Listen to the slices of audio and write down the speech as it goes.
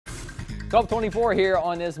12:24 here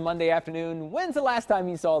on this Monday afternoon. When's the last time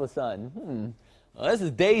you saw the sun? Well, this is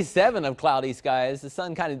day 7 of cloudy skies. The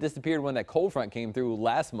sun kind of disappeared when that cold front came through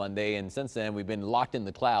last Monday, and since then we've been locked in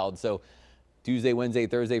the clouds. So Tuesday, Wednesday,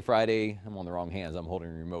 Thursday, Friday. I'm on the wrong hands. I'm holding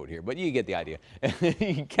a remote here, but you get the idea. You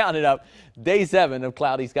can count it up. Day 7 of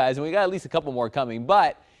cloudy skies, and we got at least a couple more coming.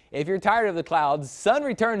 But if you're tired of the clouds, sun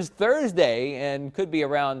returns Thursday and could be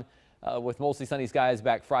around with mostly sunny skies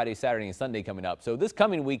back Friday, Saturday, and Sunday coming up. So this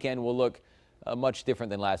coming weekend will look much different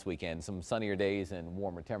than last weekend. Some sunnier days and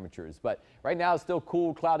warmer temperatures. But right now it's still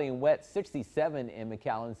cool, cloudy, and wet. 67 in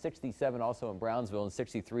McAllen, 67 also in Brownsville, and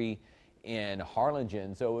 63 in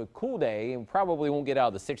Harlingen. So a cool day, and probably won't get out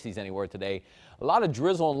of the 60s anywhere today. A lot of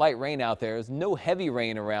drizzle and light rain out there. There's no heavy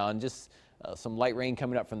rain around, just some light rain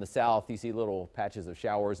coming up from the south. You see little patches of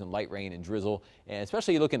showers and light rain and drizzle, and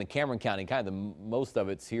especially you look into Cameron County, kind of most of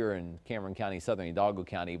it's here in Cameron County, southern Hidalgo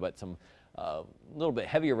County, but some little bit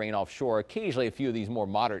heavier rain offshore. Occasionally a few of these more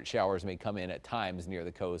moderate showers may come in at times near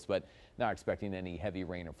the coast, but not expecting any heavy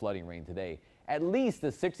rain or flooding rain today. At least a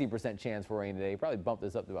 60% chance for rain today. Probably bump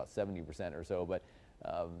this up to about 70% or so, but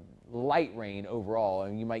light rain overall,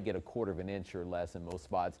 and you might get a quarter of an inch or less in most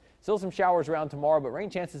spots. Still some showers around tomorrow, but rain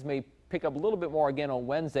chances may pick up a little bit more again on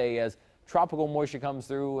Wednesday as tropical moisture comes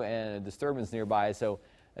through and a disturbance nearby. So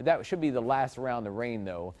that should be the last round of rain,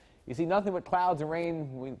 though. You see nothing but clouds and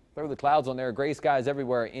rain. We throw the clouds on there. Gray skies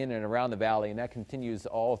everywhere in and around the valley, and that continues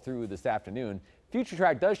all through this afternoon. Future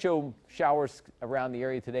track does show showers around the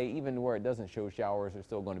area today. Even where it doesn't show showers, there's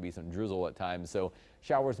still going to be some drizzle at times. So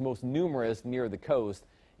showers most numerous near the coast.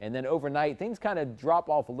 And then overnight, things kind of drop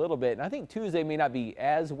off a little bit. And I think Tuesday may not be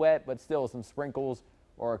as wet, but still some sprinkles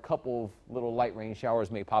or a couple of little light rain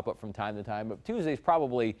showers may pop up from time to time. But Tuesday's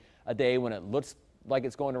probably a day when it looks like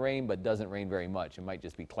it's going to rain, but doesn't rain very much. It might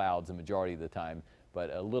just be clouds the majority of the time,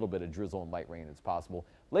 but a little bit of drizzle and light rain is possible.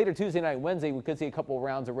 Later Tuesday night, Wednesday, we could see a couple of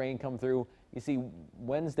rounds of rain come through. You see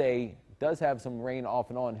Wednesday does have some rain off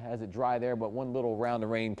and on, has it dry there, but one little round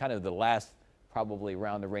of rain, kind of the last probably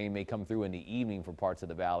round of rain may come through in the evening for parts of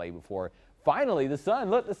the valley before finally the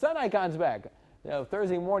sun. Look, the sun icon's back. You know,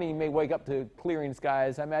 Thursday morning you may wake up to clearing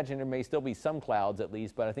skies. I imagine there may still be some clouds at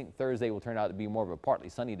least, but I think Thursday will turn out to be more of a partly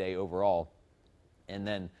sunny day overall. And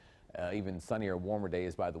then even sunnier, warmer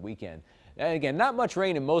days by the weekend. And again, not much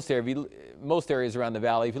rain in most areas around the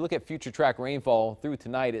valley. If you look at future track rainfall through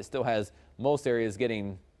tonight, it still has most areas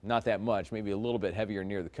getting not that much, maybe a little bit heavier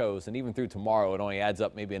near the coast. And even through tomorrow, it only adds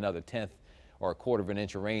up maybe another 1/10 or a quarter of an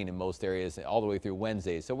inch of rain in most areas all the way through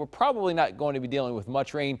Wednesday. So we're probably not going to be dealing with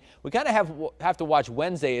much rain. We kind of have to watch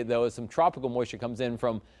Wednesday, though, as some tropical moisture comes in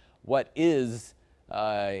from what is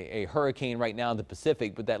a hurricane right now in the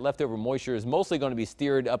Pacific, but that leftover moisture is mostly going to be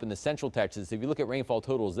steered up in the central Texas. If you look at rainfall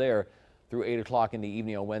totals there through 8 o'clock in the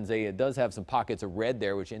evening on Wednesday, it does have some pockets of red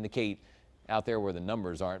there, which indicate out there where the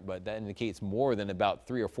numbers aren't, but that indicates more than about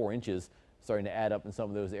 3 or 4 inches starting to add up in some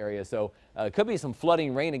of those areas. So it could be some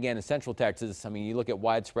flooding rain again in central Texas. I mean, you look at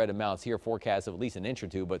widespread amounts here, forecasts of at least an inch or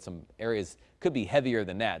two, but some areas could be heavier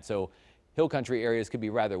than that. So hill country areas could be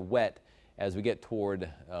rather wet as we get toward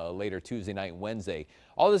later Tuesday night and Wednesday.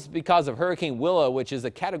 All this is because of Hurricane Willa, which is a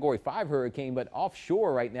Category 5 hurricane, but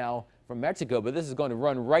offshore right now from Mexico. But this is going to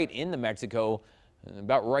run right into Mexico,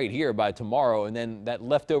 about right here by tomorrow, and then that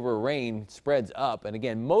leftover rain spreads up. And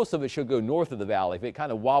again, most of it should go north of the valley. If it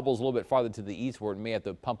kind of wobbles a little bit farther to the eastward, it may have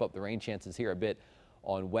to pump up the rain chances here a bit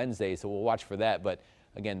on Wednesday, so we'll watch for that. But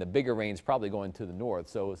again, the bigger rain's probably going to the north.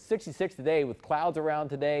 So 66 today with clouds around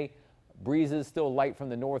today. Breezes still light from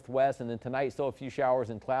the northwest, and then tonight still a few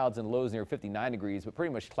showers and clouds and lows near 59 degrees, but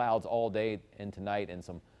pretty much clouds all day and tonight, and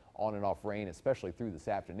some on and off rain, especially through this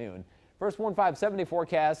afternoon. First 7-day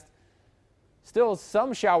forecast. Still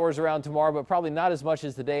some showers around tomorrow, but probably not as much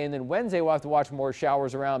as today. And then Wednesday we'll have to watch more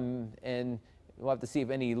showers around, and we'll have to see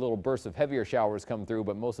if any little bursts of heavier showers come through,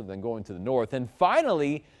 but most of them going to the north. And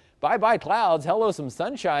finally, bye-bye clouds. Hello, some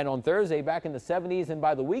sunshine on Thursday, back in the 70s, and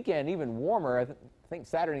by the weekend even warmer. I think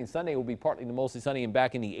Saturday and Sunday will be partly to mostly sunny and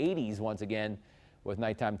back in the 80s once again, with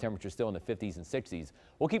nighttime temperatures still in the 50s and 60s.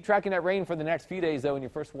 We'll keep tracking that rain for the next few days, though, in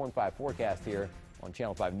your first 4 and 5 forecast here on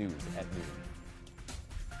Channel 5 News at noon.